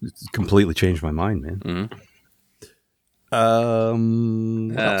 Yeah, it's completely changed my mind, man.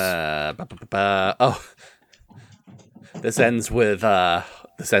 This ends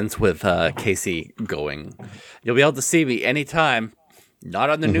with Casey going, "You'll be able to see me anytime. Not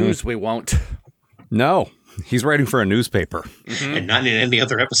on the news, we won't." No, he's writing for a newspaper. And not in any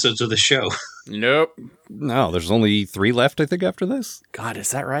other episodes of the show. Nope. No, there's only 3 left, I think, after this. God,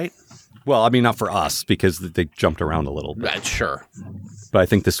 is that right? Well, I mean, not for us, because they jumped around a little bit. Sure. But I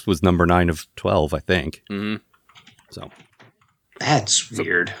think this was number 9 of 12, I think. Mm-hmm. So that's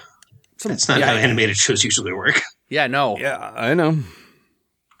weird. That's not how animated shows usually work. Yeah, no. Yeah, I know.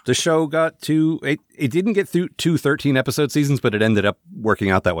 The show got to it didn't get through 2 13-episode seasons, but it ended up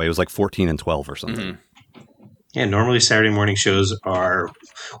working out that way. It was like 14 and 12 or something. Yeah, normally Saturday morning shows are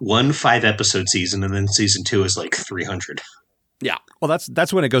 1 5-episode season, and then season 2 is like 300. Yeah. Well,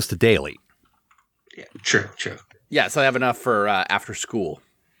 that's when it goes to daily. Yeah, true. Yeah, so they have enough for after school.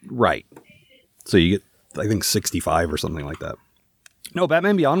 Right. So you get, I think, 65 or something like that. No,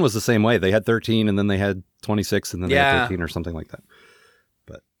 Batman Beyond was the same way. They had 13, and then they had 26, and then they had 13 or something like that.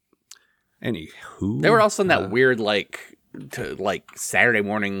 But anywho. They were also in that weird, Saturday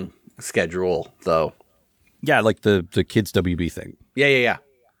morning schedule, though. Yeah, like the Kids WB thing. Yeah.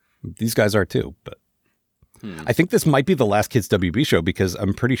 These guys are too, but I think this might be the last Kids WB show because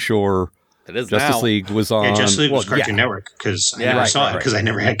I'm pretty sure it is Justice now. League was on. Yeah, Justice League was Cartoon Network because I never saw it because I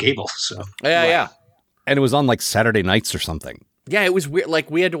never had cable. So Yeah. And it was on like Saturday nights or something. Yeah, it was weird. Like,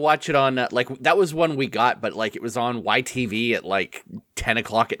 we had to watch it on, that was one we got, but, it was on YTV at, 10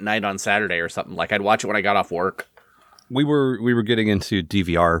 o'clock at night on Saturday or something. I'd watch it when I got off work. We were getting into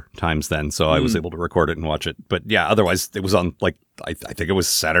DVR times then, so I was able to record it and watch it. But, yeah, otherwise, it was on, I think it was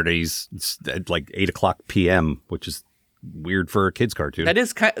Saturdays at, 8 o'clock p.m., which is weird for a kid's cartoon. That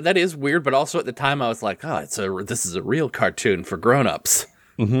is weird, but also at the time I was like, this is a real cartoon for grown-ups.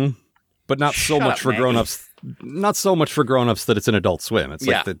 Mm-hmm. But not so much for grown-ups. Not so much for grown-ups that it's an Adult Swim. It's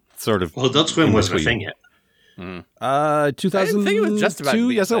like the sort of... Well, Adult Swim wasn't a thing yet. 2002? I didn't think it was just about to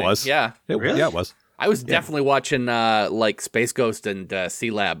be a Yes, thing. it was. Yeah. Really? Yeah, it was. I was definitely watching Space Ghost and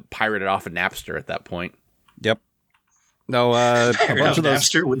C-Lab pirated off of Napster at that point. Yep. No, a bunch of those...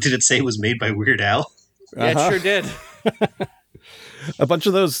 Napster? What did it say it was made by Weird Al? Yeah, it sure did. A bunch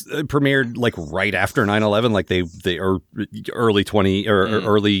of those premiered right after 9/11, they are early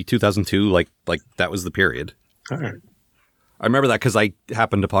 2002, like that was the period. All right. I remember that because I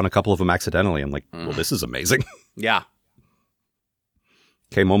happened upon a couple of them accidentally. I'm like, well, this is amazing. Yeah.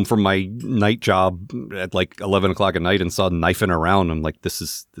 Came home from my night job at 11 o'clock at night and saw Knifing Around. I'm like, this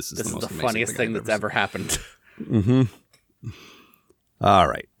is the funniest thing that's ever happened. Mm-hmm. All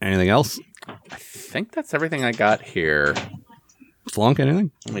right. Anything else? I think that's everything I got here. Flunk,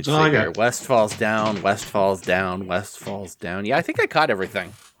 anything? Let me see here. West falls down, West falls down, West falls down. Yeah, I think I caught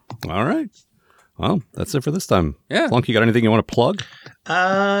everything. All right. Well, that's it for this time. Yeah. Flunk, you got anything you want to plug?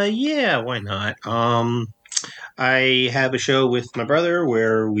 Yeah, why not? I have a show with my brother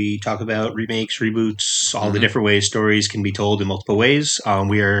where we talk about remakes, reboots, all the different ways stories can be told in multiple ways.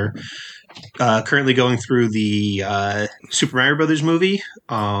 We are currently going through the Super Mario Brothers movie.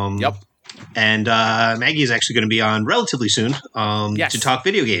 Yep. And Maggie is actually going to be on relatively soon to talk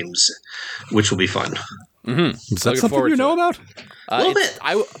video games, which will be fun. Mm-hmm. Is that something you know about? A little bit.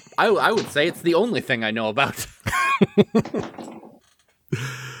 I would say it's the only thing I know about.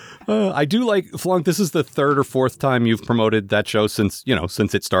 I do like Flunk. This is the 3rd or 4th time you've promoted that show since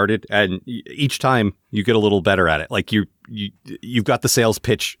it started, and each time you get a little better at it. Like you've got the sales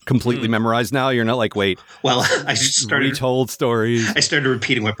pitch completely memorized now. You're not like, wait. Well, I started retold stories. I started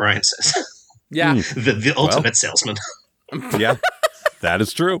repeating what Brian says. Yeah, the ultimate salesman. Yeah, that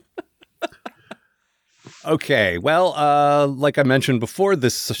is true. Okay, well, like I mentioned before,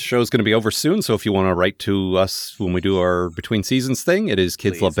 this show is going to be over soon. So if you want to write to us when we do our Between Seasons thing, it is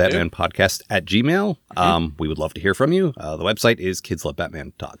kidslovebatmanpodcast@gmail.com. We would love to hear from you. The website is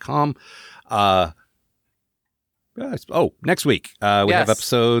kidslovebatman.com. Next week we have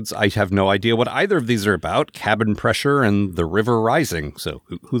episodes. I have no idea what either of these are about. Cabin Pressure and The River Rising. So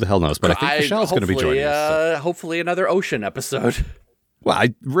who the hell knows? But I think Michelle's going to be joining us. So. Hopefully another ocean episode. Well,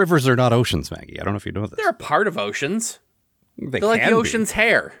 rivers are not oceans, Maggie. I don't know if you know this. They're a part of oceans. They're like the ocean's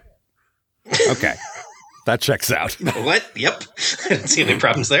hair. Okay. That checks out. What? Yep. I didn't see any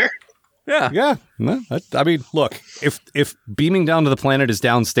problems there. Yeah. Yeah. No, I mean, look, if beaming down to the planet is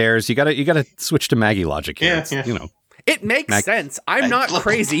downstairs, you gotta switch to Maggie logic here. Yeah. It makes sense. I'm not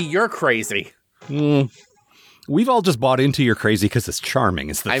crazy. You're crazy. We've all just bought into you're crazy because it's charming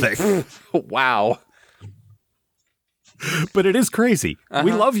is the thing. Wow. But it is crazy.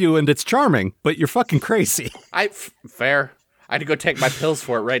 We love you and it's charming, but you're fucking crazy. Fair. I had to go take my pills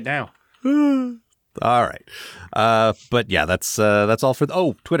for it right now. All right. But yeah, that's all for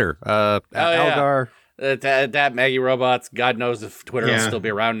Twitter. Algar. That Maggie Robots. God knows if Twitter will still be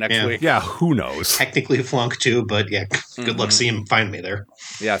around next week. Yeah, who knows? Technically a flunk too, but yeah, good luck seeing him find me there.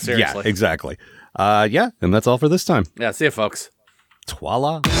 Yeah, seriously. Yeah, exactly. And that's all for this time. Yeah, see you folks.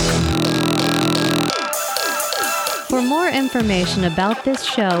 Twala. For more information about this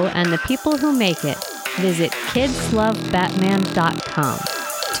show and the people who make it, visit kidslovebatman.com.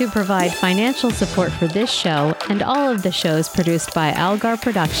 To provide financial support for this show and all of the shows produced by Algar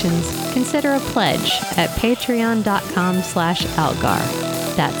Productions, consider a pledge at patreon.com/Algar.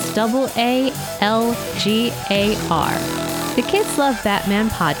 That's AALGAR. The Kids Love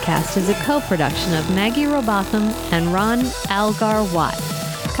Batman podcast is a co-production of Maggie Robotham and Ron Algar Watt.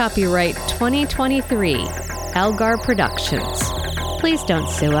 Copyright 2023, Algar Productions. Please don't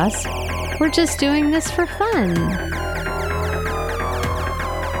sue us. We're just doing this for fun.